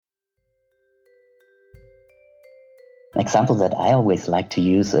Example that I always like to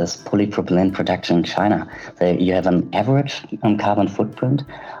use is polypropylene production in China. So you have an average carbon footprint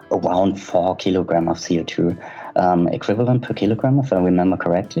around 4 kilograms of CO2 equivalent per kilogram, if I remember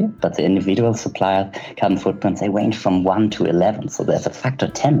correctly. But the individual supplier carbon footprints, they range from 1 to 11. So there's a factor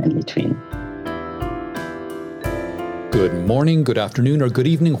 10 in between. Good morning, good afternoon, or good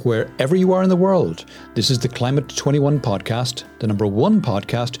evening, wherever you are in the world. This is the Climate 21 podcast, the number one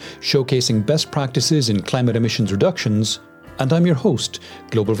podcast showcasing best practices in climate emissions reductions. And I'm your host,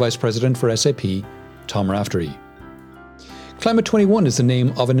 Global Vice President for SAP, Tom Raftery. Climate 21 is the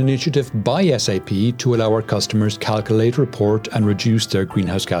name of an initiative by SAP to allow our customers calculate, report, and reduce their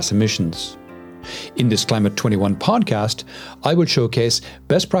greenhouse gas emissions. In this Climate 21 podcast, I will showcase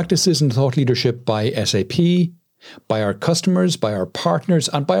best practices and thought leadership by SAP, by our customers, by our partners,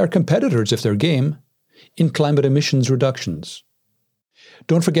 and by our competitors, if they're game, in climate emissions reductions.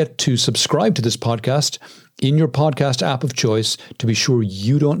 Don't forget to subscribe to this podcast in your podcast app of choice to be sure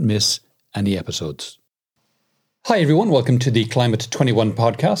you don't miss any episodes. Hi everyone, welcome to the Climate 21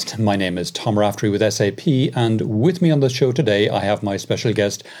 podcast. My name is Tom Raftery with SAP, and with me on the show today I have my special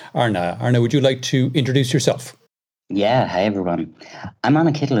guest, Arne. Arne, would you like to introduce yourself? Yeah, hi everyone. I'm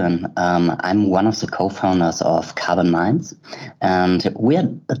Arne Kittelin. I'm one of the co-founders of Carbon Minds, and we're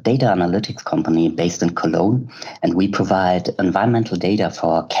a data analytics company based in Cologne, and we provide environmental data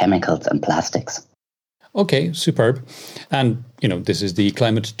for chemicals and plastics. Okay, superb. And, this is the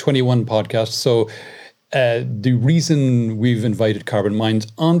Climate 21 podcast, so the reason we've invited Carbon Minds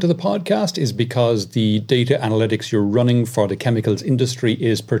onto the podcast is because the data analytics you're running for the chemicals industry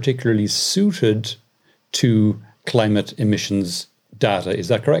is particularly suited to climate emissions data. Is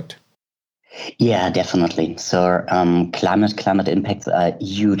that correct? Yeah, definitely. So climate impacts are a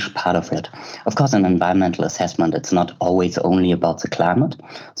huge part of it. Of course, in environmental assessment, it's not always only about the climate.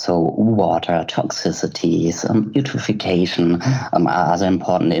 So water, toxicities, eutrophication are other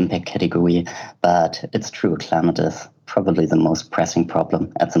important impact category. But it's true, climate is probably the most pressing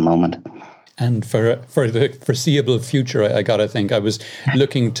problem at the moment. And for the foreseeable future, I got to think, I was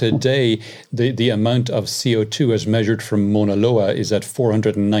looking today, the amount of CO2 as measured from Mauna Loa is at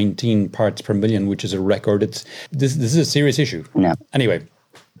 419 parts per million, which is a record. This is a serious issue. Yeah. Anyway,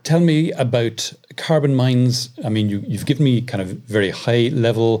 tell me about Carbon Minds. I mean, you've given me kind of very high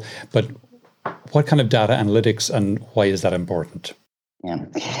level, but what kind of data analytics and why is that important? Yeah.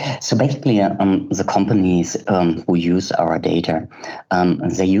 So basically, the companies who use our data,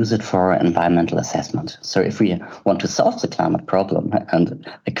 they use it for environmental assessment. So if we want to solve the climate problem, and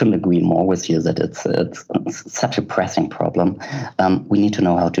I couldn't agree more with you that it's such a pressing problem, we need to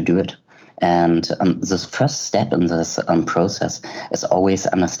know how to do it. And this first step in this process is always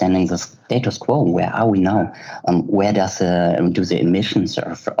understanding the status quo. Where are we now? Where do the emissions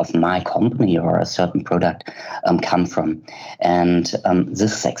of my company or a certain product come from? And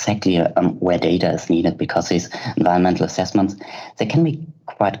this is exactly where data is needed, because these environmental assessments, they can be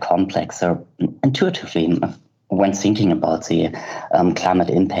quite complex. So intuitively, when thinking about the climate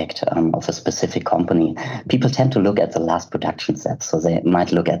impact of a specific company, people tend to look at the last production steps. So they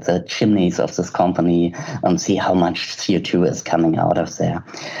might look at the chimneys of this company, see how much CO2 is coming out of there.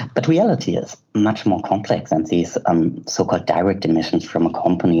 But reality is much more complex, and these so-called direct emissions from a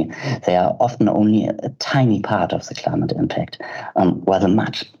company, they are often only a tiny part of the climate impact, while the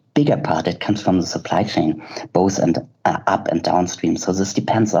much bigger part, it comes from the supply chain, both up and downstream. So this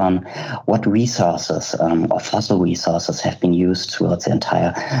depends on what resources or fossil resources have been used throughout the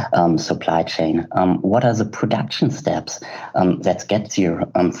entire supply chain. What are the production steps that get you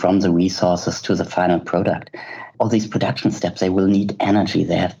from the resources to the final product? All these production steps, they will need energy.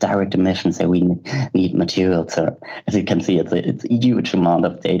 They have direct emissions. They will need materials. So as you can see, it's a huge amount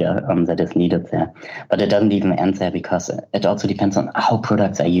of data that is needed there. But it doesn't even end there, because it also depends on how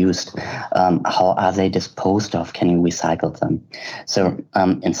products are used. How are they disposed of? Can you recycle them? So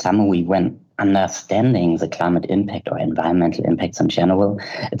in summary, when understanding the climate impact or environmental impacts in general,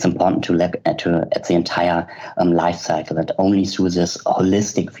 it's important to look at the entire life cycle. And only through this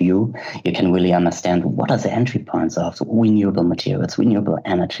holistic view, you can really understand what are the entry points of renewable materials, renewable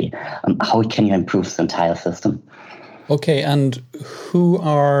energy. How can you improve the entire system? Okay, and who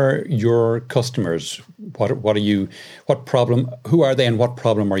are your customers? Who are they, and what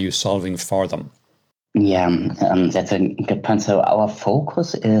problem are you solving for them? Yeah, that's a good point. So our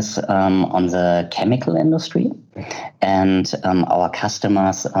focus is on the chemical industry, and our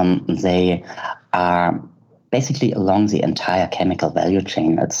customers, they are basically along the entire chemical value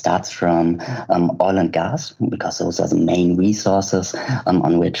chain. It starts from oil and gas, because those are the main resources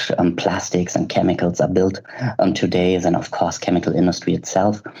on which plastics and chemicals are built today. Then, of course, chemical industry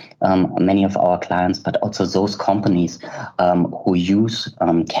itself, many of our clients, but also those companies who use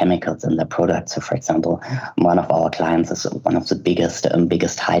chemicals in their products. So, for example, one of our clients is one of the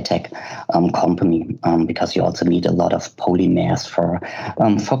biggest high-tech company, because you also need a lot of polymers for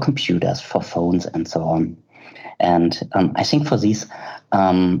computers, for phones, and so on. And I think for these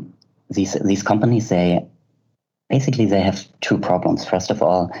companies, they have two problems. First of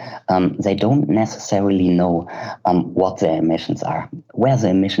all, they don't necessarily know what their emissions are, where the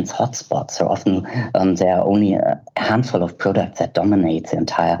emissions hotspots. So often there are only a handful of products that dominate the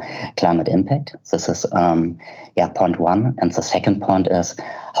entire climate impact. This is point one. And the second point is,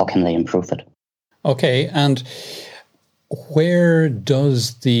 how can they improve it? Okay, and where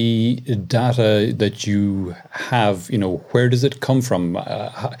does the data that you have, where does it come from?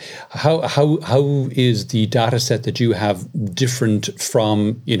 How is the data set that you have different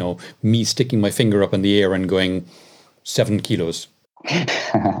from, me sticking my finger up in the air and going 7 kilos?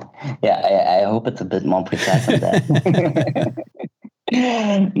 I hope it's a bit more precise than that.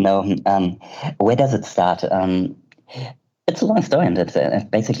 No, where does it start? It's a long story, and it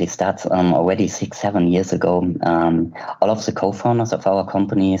basically starts already 6-7 years ago. All of the co-founders of our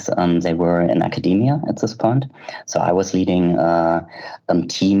companies, they were in academia at this point. So I was leading a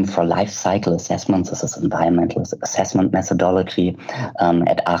team for life cycle assessments. This is environmental assessment methodology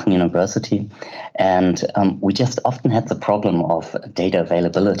at Aachen University. And we just often had the problem of data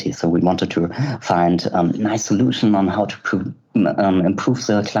availability. So we wanted to find a nice solution on how to improve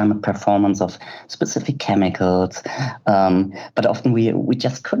the climate performance of specific chemicals, but often we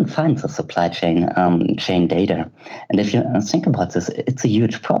just couldn't find the supply chain data. And if you think about this, it's a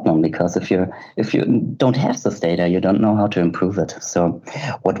huge problem, because if you don't have this data, you don't know how to improve it. So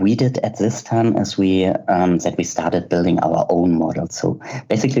what we did at this time is we started building our own model. So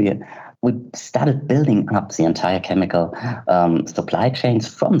basically, we started building up the entire chemical supply chains,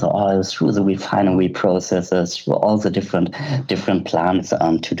 from the oil through the refinery processes, through all the different plants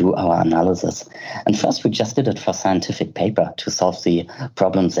to do our analysis. And first, we just did it for scientific paper to solve the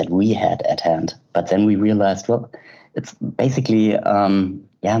problems that we had at hand. But then we realized, well, it's basically a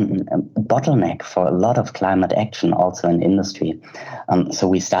bottleneck for a lot of climate action also in industry. So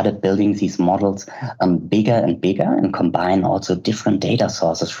we started building these models bigger and bigger, and combine also different data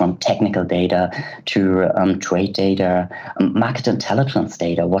sources, from technical data to trade data, market intelligence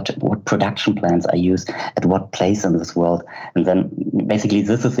data, what production plans are used at what place in this world. And then basically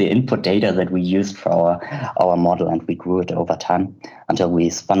this is the input data that we used for our model, and we grew it over time until we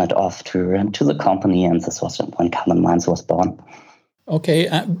spun it off to the company, and this was when Carbon Minds was born. Okay,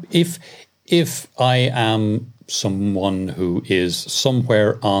 if I am someone who is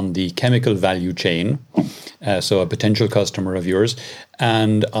somewhere on the chemical value chain, so a potential customer of yours,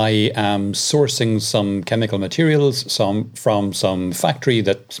 and I am sourcing some chemical materials from some factory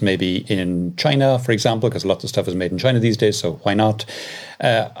that's maybe in China, for example, because lots of stuff is made in China these days, so why not?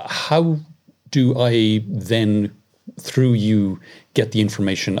 How do I then, through you, get the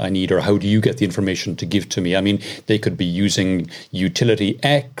information I need, or how do you get the information to give to me? I mean, they could be using utility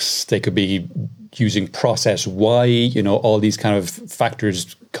X, they could be using process Y, all these kind of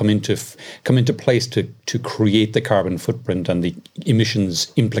factors come into place to create the carbon footprint and the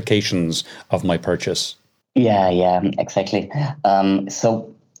emissions implications of my purchase. Yeah, exactly.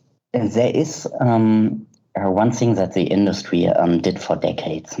 So there is one thing that the industry did for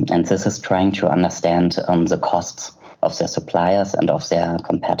decades, and this is trying to understand the costs of their suppliers and of their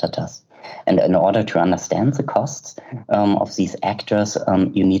competitors. And in order to understand the costs of these actors,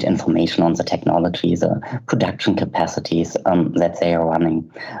 you need information on the technology, the production capacities that they are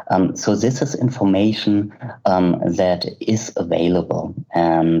running. So this is information that is available,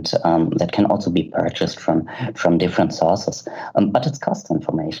 and that can also be purchased from different sources. But it's cost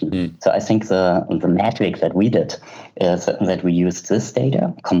information. So I think the magic that we did is that we used this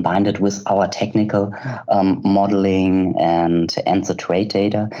data, combined it with our technical modeling and the trade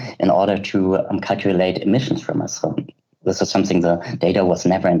data in order to calculate emissions from us. So this is something the data was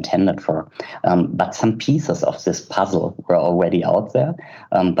never intended for. But some pieces of this puzzle were already out there,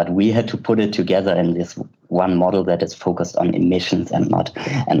 but we had to put it together in this one model that is focused on emissions and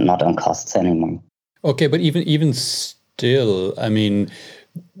not on costs anymore. Okay, but even still, I mean,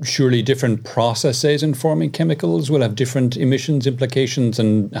 surely different processes in forming chemicals will have different emissions implications,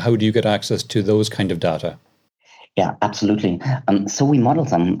 and how do you get access to those kind of data? Yeah, absolutely. So we model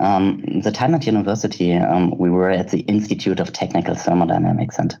them. The time at university, we were at the Institute of Technical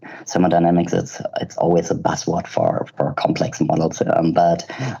Thermodynamics, and thermodynamics, it's always a buzzword for complex models. But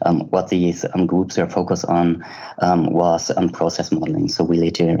what these groups are focused on was process modeling. So we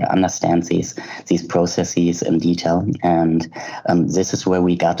need to understand these processes in detail, and this is where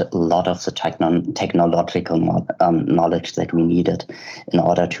we got a lot of the technological knowledge that we needed in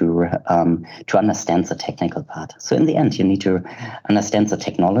order to understand the technical part. So in the end, you need to understand the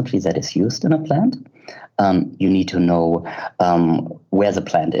technology that is used in a plant. You need to know where the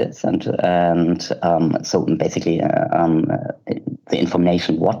plant is, and so basically the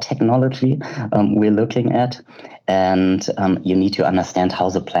information, what technology we're looking at. And you need to understand how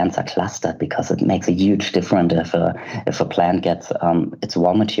the plants are clustered, because it makes a huge difference if a plant gets its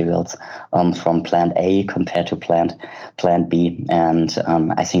raw materials from plant A compared to plant B. And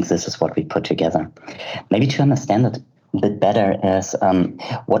I think this is what we put together. Maybe to understand it a bit better is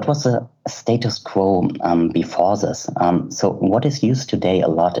what was the status quo before this. So what is used today a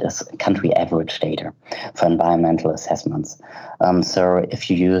lot is country average data for environmental assessments. So if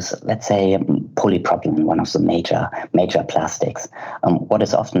you use, let's say, polypropylene, one of the major plastics, what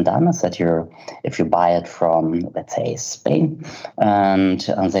is often done is that if you buy it from, let's say, Spain, and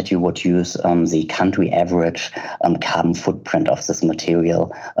that you would use the country average carbon footprint of this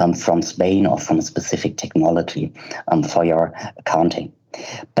material from Spain or from a specific technology for your accounting.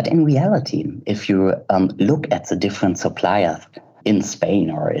 But in reality, if you look at the different suppliers in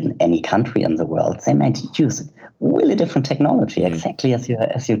Spain or in any country in the world, they might use really different technology, exactly as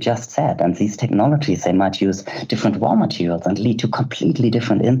you just said. And these technologies, they might use different raw materials and lead to completely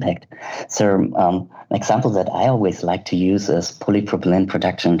different impact. So an example that I always like to use is polypropylene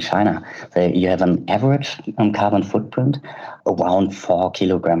production in China. So you have an average carbon footprint around 4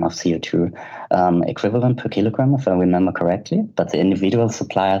 kilograms of CO2 equivalent per kilogram, if I remember correctly. But the individual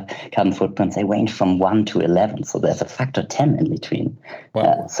supplier carbon footprints, they range from 1 to 11. So there's a factor 10 in between.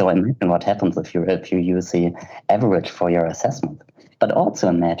 Wow. So imagine what happens if you use the average for your assessment. But also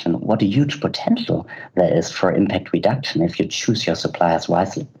imagine what a huge potential there is for impact reduction if you choose your suppliers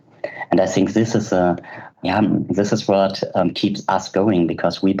wisely. And I think this is what keeps us going,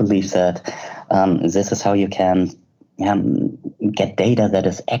 because we believe that this is how you can get data that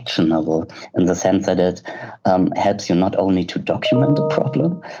is actionable, in the sense that it helps you not only to document the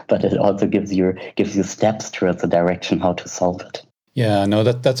problem, but it also gives you steps towards the direction how to solve it. Yeah, no,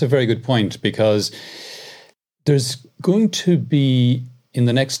 that's a very good point, because there's going to be, in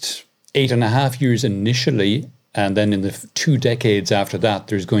the next 8.5 years initially, and then in the 2 decades after that,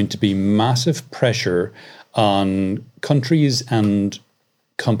 there's going to be massive pressure on countries and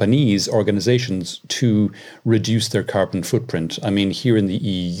companies, organizations, to reduce their carbon footprint. I mean, here in the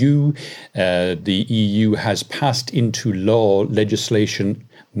EU has passed into law legislation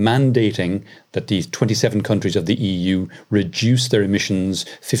mandating that the 27 countries of the EU reduce their emissions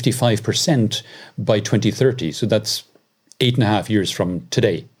 55% by 2030. So that's 8.5 years from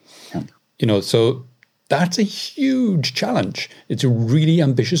today. So that's a huge challenge. It's a really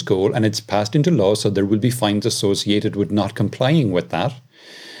ambitious goal, and it's passed into law, so there will be fines associated with not complying with that.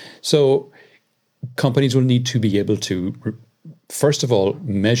 So companies will need to be able to, first of all,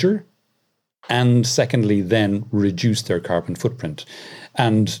 measure, and secondly, then reduce their carbon footprint.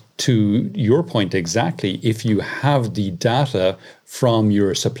 And to your point exactly, if you have the data from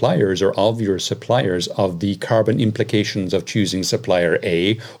your suppliers or of your suppliers of the carbon implications of choosing supplier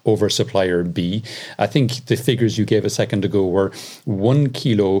A over supplier B, I think the figures you gave a second ago were 1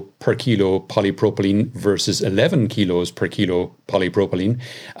 kilo per kilo polypropylene versus 11 kilos per kilo polypropylene.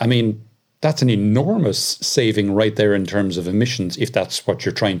 I mean, that's an enormous saving right there in terms of emissions, if that's what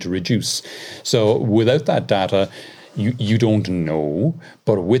you're trying to reduce. So without that data, you don't know,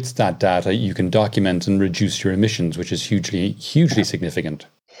 but with that data, you can document and reduce your emissions, which is hugely significant.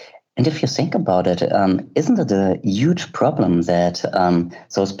 And if you think about it, isn't it a huge problem that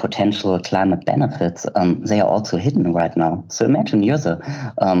those potential climate benefits, they are also hidden right now? So imagine you're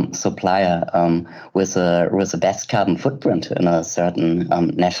the supplier with the best carbon footprint in a certain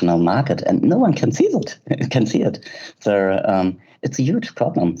national market, and no one can see it. So it's a huge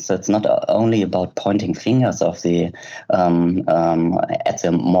problem. So it's not only about pointing fingers of at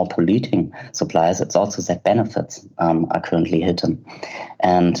the more polluting suppliers. It's also that benefits are currently hidden.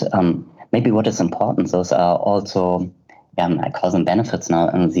 And maybe what is important, those are also, I call them benefits now,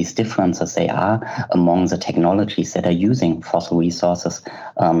 and these differences, they are among the technologies that are using fossil resources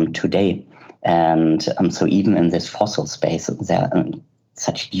today. And so even in this fossil space, there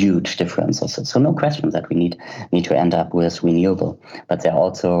such huge differences. So no question that we need to end up with renewable, but there are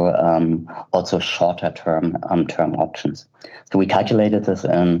also shorter term options. So we calculated this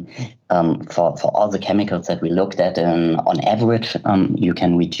for all the chemicals that we looked at, and on average, you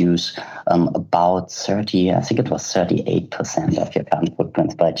can reduce about 30, I think it was 38% of your carbon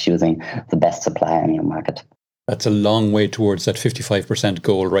footprint by choosing the best supplier in your market. That's a long way towards that 55%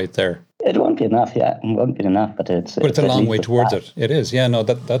 goal right there. It won't be enough, yeah. It won't be enough, but it's a long way towards it. It is, yeah. No,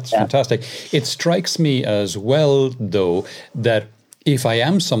 that's fantastic. It strikes me as well, though, that if I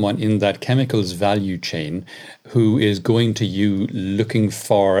am someone in that chemicals value chain who is going to you looking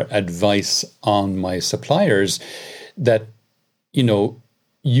for advice on my suppliers, that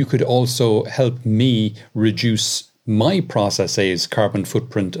you could also help me reduce my process's carbon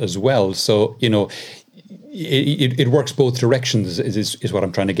footprint as well. So it works both directions is what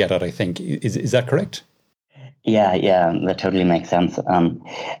I'm trying to get at, I think. Is that correct? Yeah, that totally makes sense.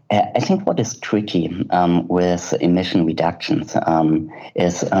 I think what is tricky with emission reductions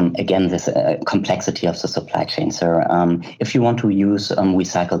is, again, this complexity of the supply chain. So if you want to use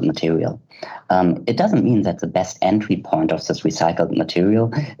recycled material, it doesn't mean that the best entry point of this recycled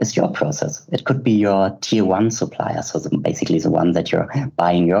material is your process. It could be your tier one supplier, so basically the one that you're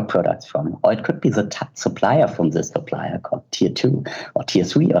buying your products from, or it could be the supplier from this supplier called tier two or tier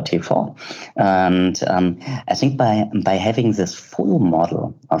three or tier four. And I think by having this full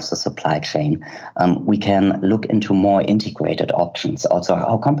model of the supply chain, we can look into more integrated options, also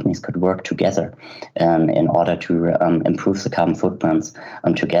how companies could work together in order to improve the carbon footprints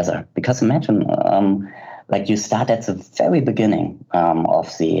together. Because imagine, like you start at the very beginning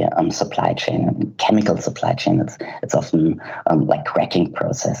of the supply chain, chemical supply chain. It's often like cracking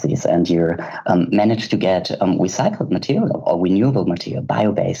processes, and you manage to get recycled material or renewable material,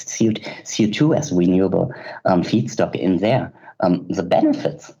 bio-based CO2 as renewable feedstock in there. The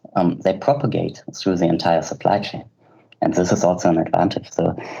benefits they propagate through the entire supply chain. And this is also an advantage.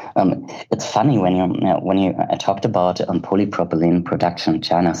 So it's funny I talked about polypropylene production in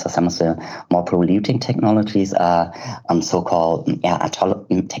China. So some of the more polluting technologies are so-called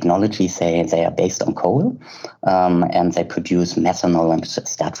technologies. They are based on coal, and they produce methanol and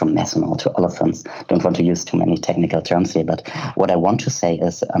start from methanol to olefins. Don't want to use too many technical terms here, but what I want to say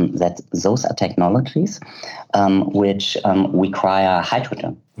is that those are technologies which require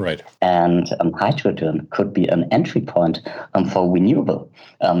hydrogen. Right. And hydrogen could be an entry point for renewable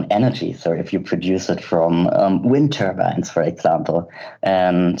energy. So if you produce it from wind turbines, for example.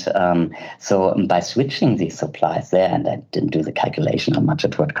 And so by switching these supplies there, and I didn't do the calculation how much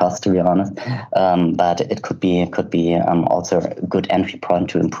it would cost, to be honest, but it could be also a good entry point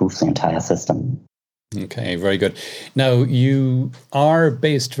to improve the entire system. Okay, very good. Now, you are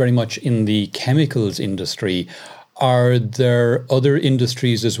based very much in the chemicals industry. Are there other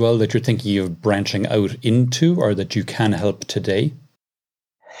industries as well that you're thinking of branching out into, or that you can help today?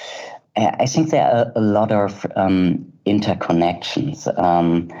 I think there are a lot of interconnections.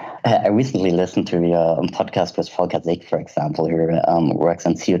 I recently listened to a podcast with Volker Sick, for example, who works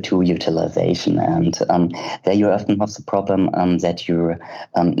on CO2 utilization. And there you often have the problem that you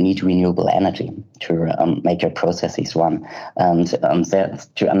need renewable energy to make your processes run. And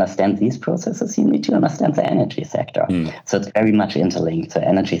to understand these processes, you need to understand the energy sector. So it's very much interlinked. The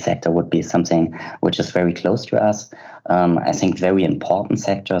energy sector would be something which is very close to us. I think very important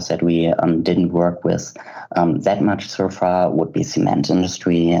sectors that we didn't work with that much so far would be cement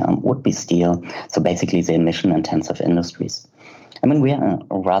industry, would be steel. So basically the emission-intensive industries. I mean, we are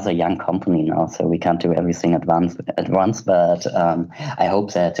a rather young company now, so we can't do everything at once. But I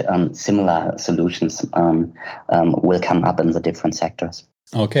hope that similar solutions will come up in the different sectors.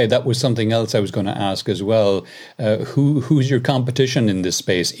 Okay, that was something else I was going to ask as well. Who's your competition in this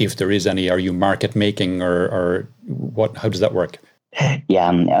space, if there is any? Are you market making, or what? How does that work?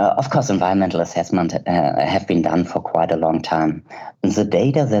 Yeah, of course, environmental assessment have been done for quite a long time. The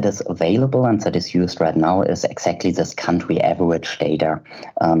data that is available and that is used right now is exactly this country average data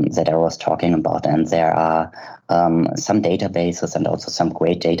that I was talking about. And there are some databases and also some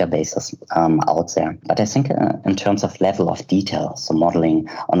great databases out there. But I think in terms of level of detail, so modeling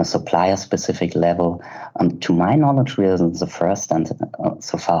on a supplier-specific level, to my knowledge, we are the first and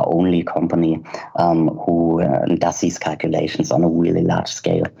so far only company who does these calculations on a really large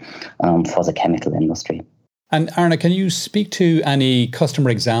scale for the chemical industry. And Arne, can you speak to any customer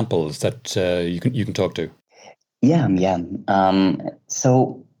examples that you can talk to? Yeah.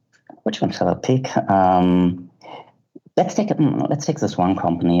 So which one shall I pick? Let's take this one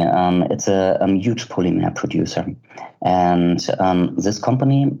company. It's a huge polymer producer, and this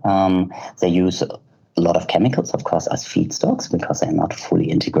company they use a lot of chemicals, of course, as feedstocks because they're not fully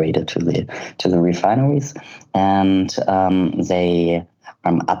integrated to the refineries, and they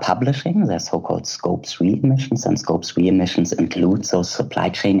are publishing their so-called Scope 3 emissions, and Scope 3 emissions include those supply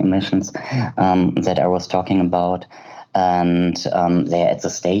chain emissions that I was talking about. And they're at the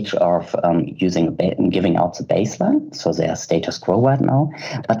stage of giving out the baseline, so they are status quo right now,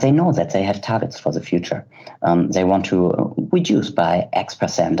 but they know that they have targets for the future. They want to reduce by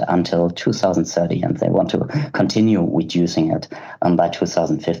X% until 2030, and they want to continue reducing it by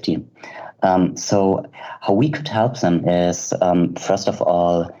 2050. So how we could help them is, first of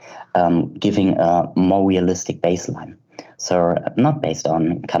all, giving a more realistic baseline. So not based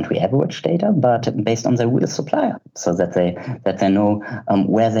on country average data, but based on their real supplier, so that they know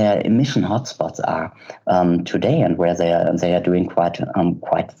where their emission hotspots are today, and where they are doing quite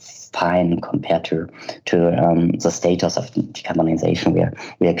fine compared to the status of decarbonization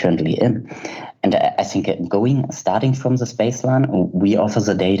we are currently in. And I think starting from this baseline, we offer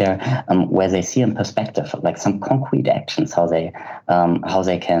the data where they see in perspective, like some concrete actions, how they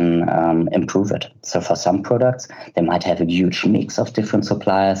can improve it. So for some products, they might have a huge mix of different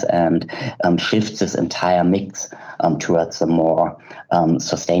suppliers and shift this entire mix towards a more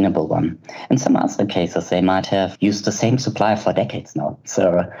sustainable one. In some other cases, they might have used the same supplier for decades now.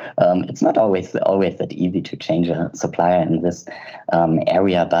 So it's not always that easy to change a supplier in this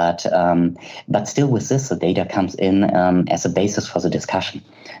area, but still with this, the data comes in as a basis for the discussion.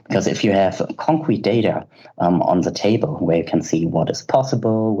 Because if you have concrete data on the table where you can see what is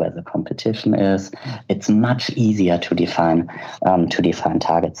possible, where the competition is, it's much easier to define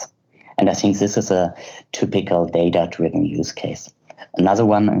targets. And I think this is a typical data-driven use case. Another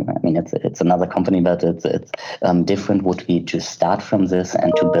one, I mean, it's another company, but it's different, would be to start from this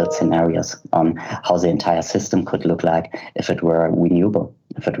and to build scenarios on how the entire system could look like if it were renewable,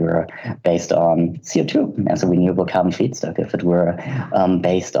 if it were based on CO2 as a renewable carbon feedstock, if it were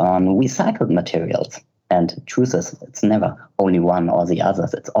based on recycled materials. And truth is, it's never only one or the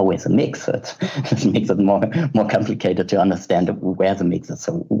others. It's always a mix. It makes it more complicated to understand where the mix is.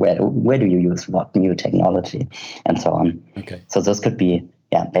 So where do you use what new technology and so on. Okay. So those could be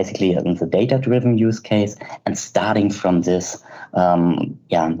basically the data-driven use case, and starting from this,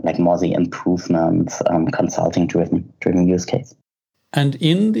 like more the improvement consulting-driven use case. And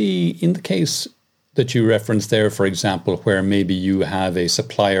in the case that you referenced there, for example, where maybe you have a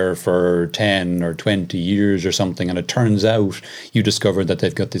supplier for 10 or 20 years or something, and it turns out you discover that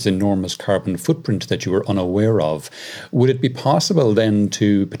they've got this enormous carbon footprint that you were unaware of, would it be possible then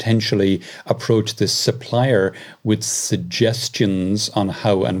to potentially approach this supplier with suggestions on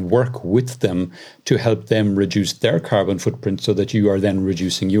how, and work with them to help them reduce their carbon footprint so that you are then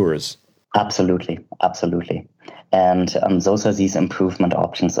reducing yours? Absolutely. And those are these improvement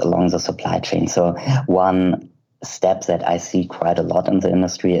options along the supply chain. So one step that I see quite a lot in the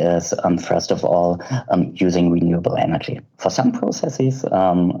industry is, first of all, using renewable energy. For some processes,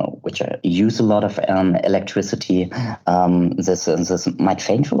 which use a lot of electricity, this might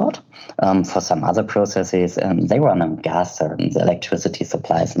change a lot. For some other processes, they run on gas, so the electricity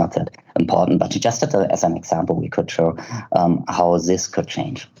supply is not that important. But just as an example, we could show how this could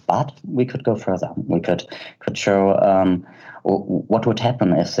change. But we could go further. We could show what would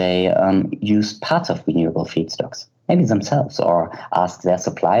happen if they use parts of renewable feedstocks, maybe themselves, or ask their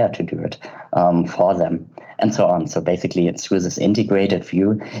supplier to do it for them, and so on. So basically, through this integrated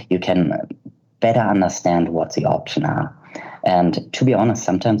view, you can better understand what the options are. And to be honest,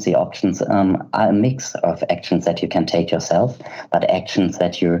 sometimes the options are a mix of actions that you can take yourself, but actions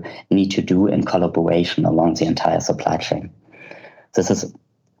that you need to do in collaboration along the entire supply chain. This is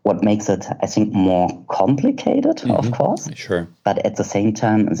what makes it, I think, more complicated, of course. Sure. But at the same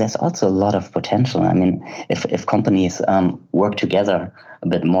time, there's also a lot of potential. I mean, if companies work together a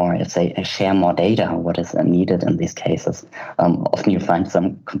bit more, if they share more data, what is needed in these cases, often you find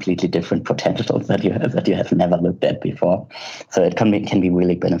some completely different potentials that you have never looked at before. So it can be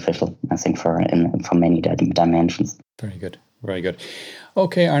really beneficial, I think, for many dimensions. Very good. Very good.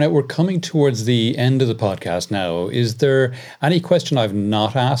 Okay, Arne, we're coming towards the end of the podcast now. Is there any question I've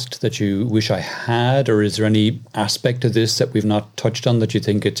not asked that you wish I had, or is there any aspect of this that we've not touched on that you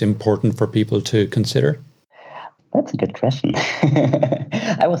think it's important for people to consider? That's a good question.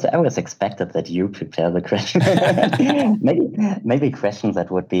 I was expected that you prepare the question. maybe a question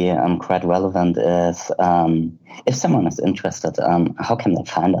that would be quite relevant is, if someone is interested, how can they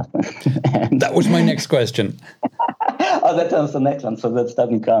find us? That was my next question. Oh, that was the next one. So that's done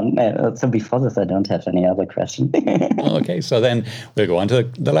and gone. So before this, I don't have any other question. Okay, so then we'll go on to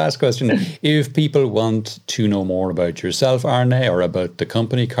the last question. If people want to know more about yourself, Arne, or about the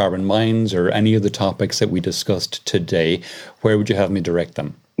company Carbon Minds, or any of the topics that we discussed today, where would you have me direct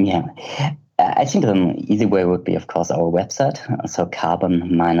them? Yeah. I think an easy way would be, of course, our website, so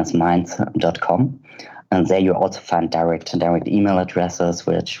carbon-minds.com. And there you also find direct email addresses,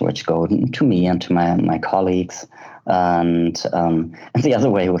 which go to me and to my colleagues. And the other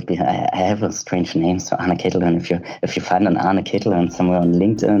way would be, I have a strange name, so Arne Kettelin. If you find an Arne Kettelin somewhere on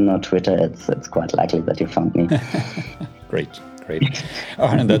LinkedIn or Twitter, it's quite likely that you found me. Great.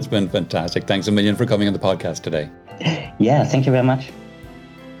 Arne, that's been fantastic. Thanks a million for coming on the podcast today. Yeah, thank you very much.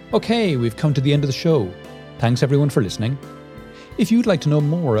 Okay, we've come to the end of the show. Thanks everyone for listening. If you'd like to know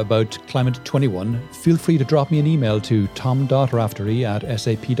more about Climate 21, feel free to drop me an email to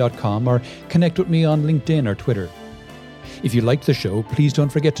tom.raftery@sap.com or connect with me on LinkedIn or Twitter. If you liked the show, please don't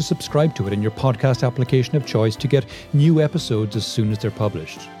forget to subscribe to it in your podcast application of choice to get new episodes as soon as they're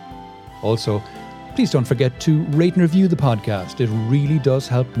published. Also, please don't forget to rate and review the podcast. It really does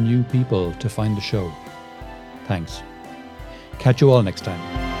help new people to find the show. Thanks. Catch you all next time.